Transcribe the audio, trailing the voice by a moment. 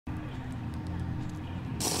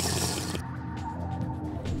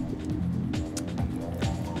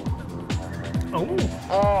Oh.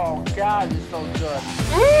 Oh God, it's so good.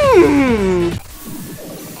 Mmm.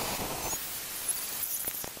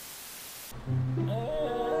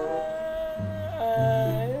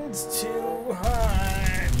 It's too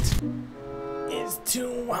hot. It's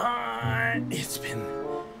too hot. It's been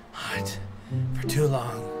hot for too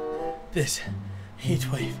long. This heat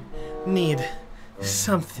wave need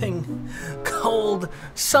something cold,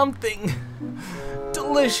 something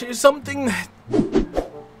delicious, something that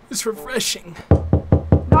is refreshing.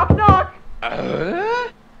 Knock knock.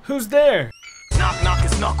 Who's there? Knock knock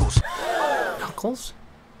is Knuckles. Knuckles?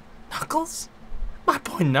 Knuckles? My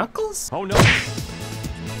boy Knuckles? Oh no.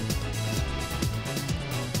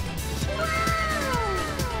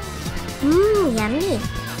 Mmm, yummy.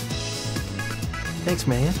 Thanks,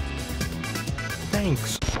 man.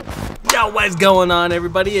 Thanks. Yo, what's going on,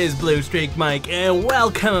 everybody? It's Blue Streak Mike, and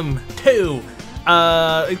welcome to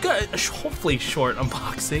a hopefully short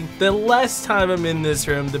unboxing. The less time I'm in this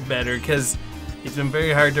room, the better, because it's been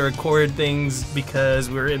very hard to record things because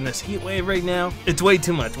we're in this heat wave right now. It's way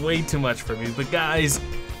too much for me. But guys,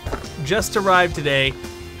 just arrived today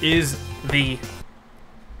is the...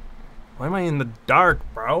 Why am I in the dark,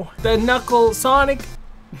 bro? The Knuckles Sonic...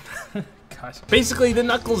 Gosh. Basically, the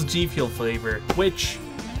Knuckles GFUEL flavor, which...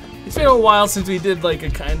 It's been a while since we did like a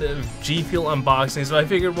kind of GFUEL unboxing, so I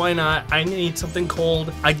figured why not? I need something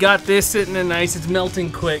cold. I got this sitting in nice, it's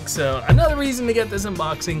melting quick, so another reason to get this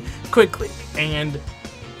unboxing quickly. And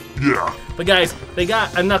yeah. But guys, they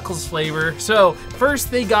got a Knuckles flavor. So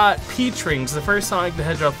first they got Peach Rings, the first Sonic the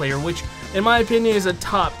Hedgehog flavor, which in my opinion is a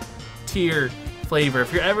top tier flavor.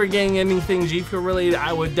 If you're ever getting anything GFUEL related,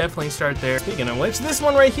 I would definitely start there. Speaking of which, this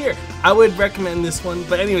one right here, I would recommend this one.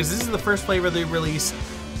 But anyways, this is the first flavor they released.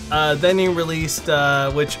 Then he released,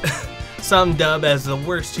 which some dub as the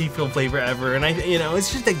worst GFUEL flavor ever, and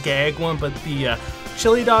it's just a gag one, but the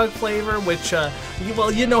chili dog flavor, which,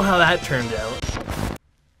 well, you know how that turned out.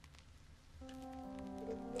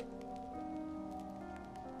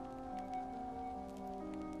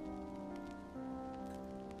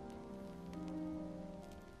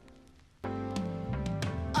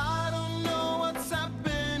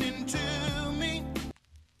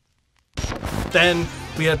 Then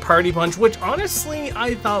we had Party Punch, which honestly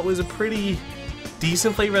I thought was a pretty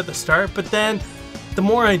decent flavor at the start, but then the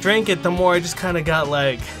more I drank it, the more I just kind of got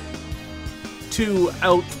like too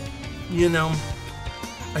out,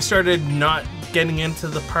 I started not getting into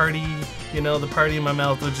the party, the party in my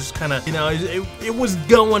mouth was just kind of, it was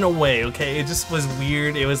going away, okay? It just was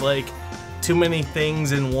weird. It was like too many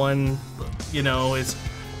things in one, it's,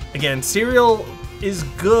 again, cereal is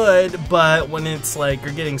good, but when it's like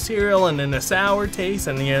you're getting cereal and then a sour taste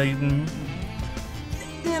and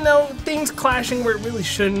things clashing where it really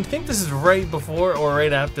shouldn't. I think this is right before or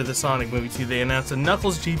right after the Sonic movie too. They announced a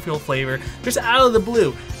Knuckles GFUEL flavor just out of the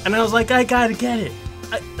blue, and I was like, I gotta get it.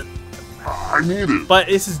 I need it. But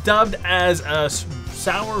this is dubbed as a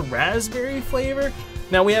sour raspberry flavor.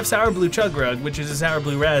 Now we have sour blue chug rug, which is a sour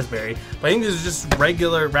blue raspberry, but I think this is just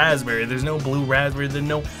regular raspberry. There's no blue raspberry,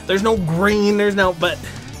 there's no green, but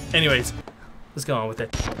anyways, let's go on with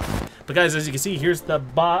it. But guys, as you can see, here's the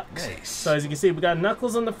box. Nice. So as you can see, we got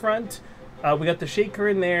Knuckles on the front, we got the shaker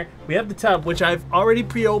in there, we have the tub, which I've already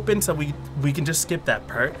pre-opened, so we can just skip that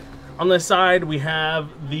part. On the side, we have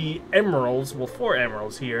the emeralds, well, 4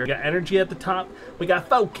 emeralds here. We got energy at the top, we got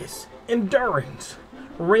focus, endurance,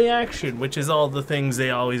 reaction, which is all the things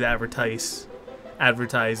they always advertise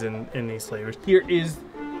in these flavors. Here is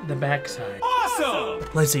the backside. Awesome!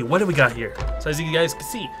 Let's see, what do we got here? So as you guys can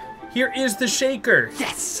see, here is the shaker.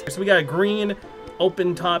 Yes! So we got a green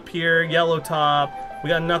open top here, yellow top, we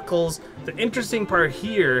got Knuckles. The interesting part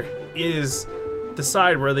here is the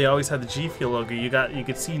side where they always have the GFUEL logo. You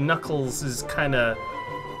could see Knuckles is kind of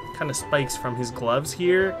spikes from his gloves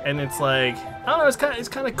here, and it's like, I don't know, it's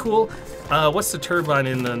kind of cool. What's the turbine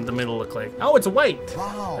in the middle look like? Oh, it's white.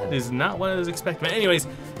 Wow. That is not what I was expecting. But anyways,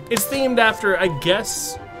 it's themed after, I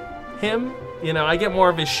guess, him. I get more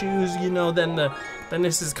of his shoes, then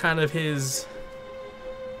this is kind of his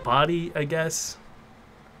body, I guess.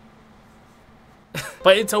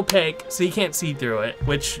 But it's opaque, so you can't see through it,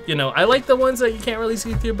 which, I like the ones that you can't really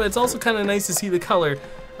see through, but it's also kind of nice to see the color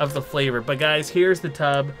of the flavor. But guys, here's the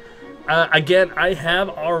tub. Again, I have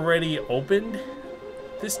already opened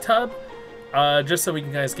this tub, just so we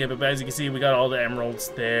can kind of skip it. But as you can see, we got all the emeralds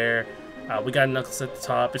there. We got Knuckles at the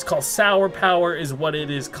top. It's called Sour Power is what it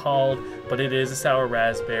is called, but it is a sour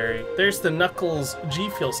raspberry. There's the Knuckles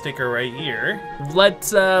GFUEL sticker right here.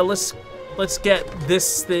 Let's get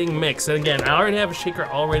this thing mixed. And again, I already have a shaker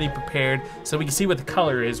already prepared, so we can see what the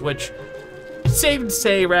color is, which, safe to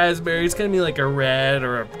say, raspberry. It's gonna be like a red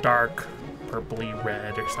or a dark purpley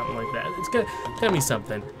red or something like that. It's gonna be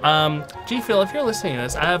something. GFUEL, if you're listening to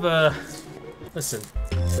this, I have a listen.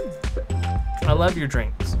 I love your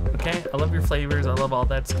drinks, okay? I love your flavors. I love all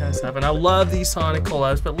that kind of stuff, and I love these Sonic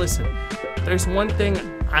collabs. But listen, there's one thing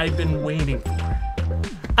I've been waiting for.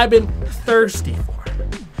 I've been thirsty for.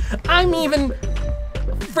 I'm even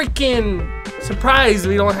freaking surprised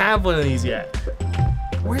we don't have one of these yet.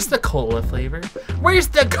 Where's the cola flavor? Where's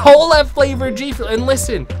the cola flavor GFUEL? And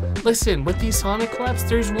listen, with these Sonic collabs,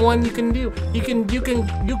 there's one you can do. You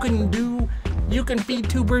can feed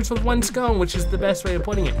two birds with one stone, which is the best way of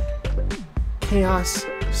putting it. Chaos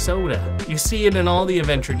Soda. You see it in all the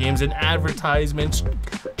adventure games and advertisements.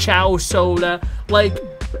 Chow Soda. Like,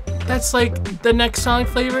 that's like the next Sonic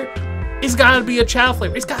flavor. It's gotta be a Chow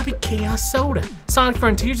flavor. It's gotta be Chaos Soda. Sonic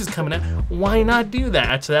Frontiers is coming out. Why not do that?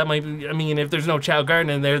 Actually, that might be, I mean, if there's no Chow Garden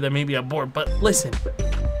in there, then maybe I'm bored. But listen,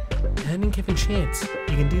 any given chance,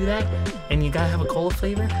 you can do that, and you gotta have a cola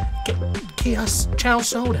flavor. Chaos Chow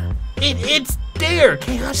Soda. It's there,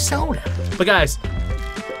 Chaos Soda. But guys,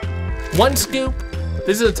 one scoop.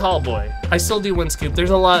 This is a tall boy. I still do one scoop.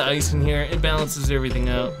 There's a lot of ice in here. It balances everything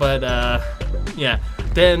out. But yeah.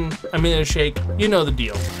 Then I'm in a shake. You know the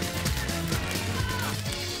deal.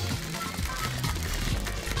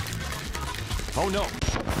 Oh no.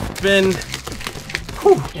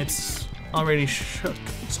 It's already shook.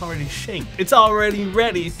 It's already shaked. It's already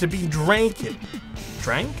ready to be drank.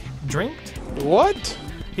 Drinked? What?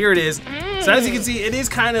 Here it is. So as you can see, it is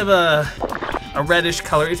kind of a reddish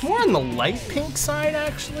color. It's more on the light pink side,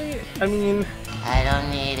 actually. I mean, I don't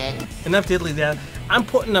need it. enough diddly that. I'm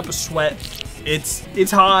putting up a sweat.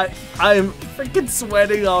 It's hot. I'm freaking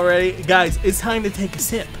sweating already. Guys, it's time to take a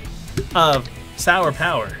sip of Sour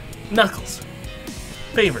Power. Knuckles.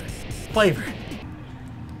 Favorite flavor.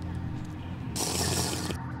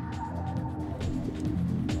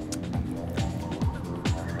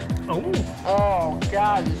 Oh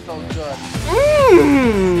God, it's so good.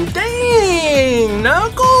 Dang,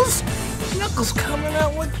 Knuckles! Knuckles coming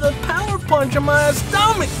out with the power punch in my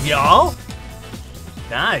stomach, y'all.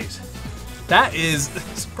 Guys, that is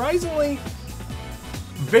surprisingly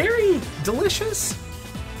very delicious.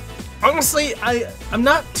 Honestly, I'm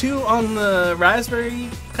not too on the raspberry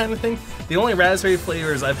kind of thing. The only raspberry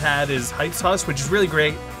flavors I've had is Hype Sauce, which is really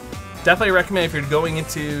great. Definitely recommend if you're going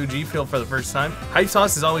into GFUEL for the first time. Hype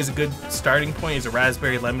Sauce is always a good starting point. It's a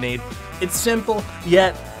raspberry lemonade. It's simple,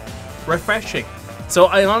 yet refreshing. So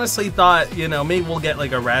I honestly thought, you know, maybe we'll get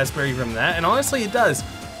like a raspberry from that. And honestly, it does.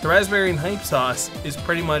 The raspberry and Hype Sauce is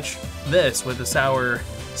pretty much this with a sour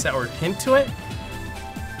hint to it.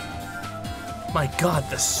 My God,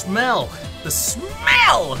 the smell! The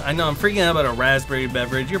smell! I know I'm freaking out about a raspberry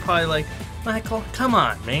beverage. You're probably like, Michael, come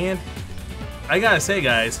on, man. I gotta say,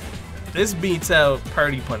 guys, this beats out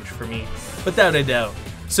Party Punch for me, without a doubt.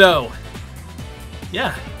 So,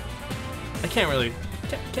 yeah, I can't really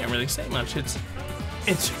say much. It's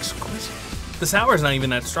exquisite. The sour is not even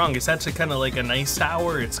that strong. It's actually kind of like a nice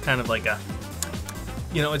sour. It's kind of like a,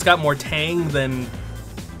 you know, it's got more tang than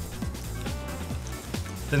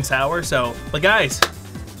sour. So, but guys,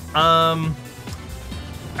 I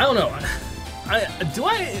don't know.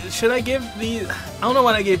 Should I give the? I don't know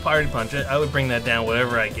what I gave Party Punch. I would bring that down.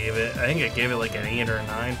 Whatever I gave it. I think I gave it like an 8 or a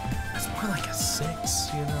 9. It's more like a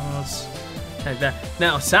 6. You know, it's like that.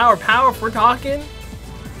 Now, Sour Power, if we're talking,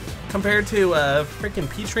 compared to freaking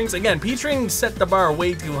Peach Rings. Again, Peach Rings set the bar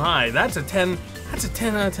way too high. That's a 10. That's a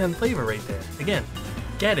 10 out of 10 flavor right there. Again,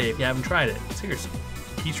 get it if you haven't tried it. Seriously,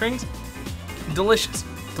 Peach Rings, delicious,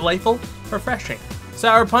 delightful, refreshing.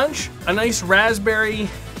 Sour Punch, a nice raspberry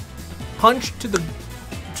punch to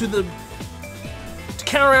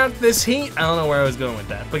counteract this heat. I don't know where I was going with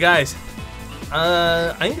that, but guys,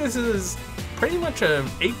 I think this is pretty much a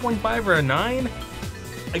 8.5 or a 9.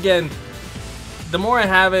 Again, the more I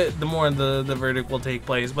have it, the more the verdict will take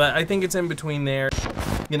place, but I think it's in between there.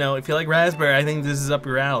 You know, if you like raspberry, I think this is up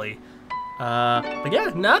your alley. But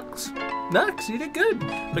yeah, Nux, you did good.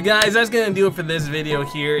 But guys, that's gonna do it for this video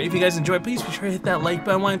here. If you guys enjoyed, please be sure to hit that like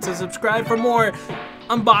button. Want to subscribe for more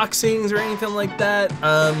unboxings or anything like that.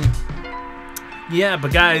 Yeah,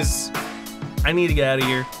 but guys, I need to get out of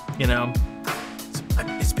here. You know,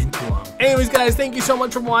 it's been too long. Anyways, guys, thank you so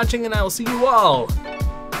much for watching, and I will see you all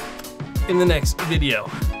in the next video.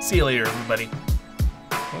 See you later, everybody.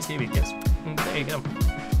 Let's give you a kiss. There you go.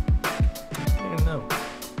 There you go.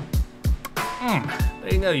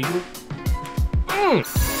 There you go. You can.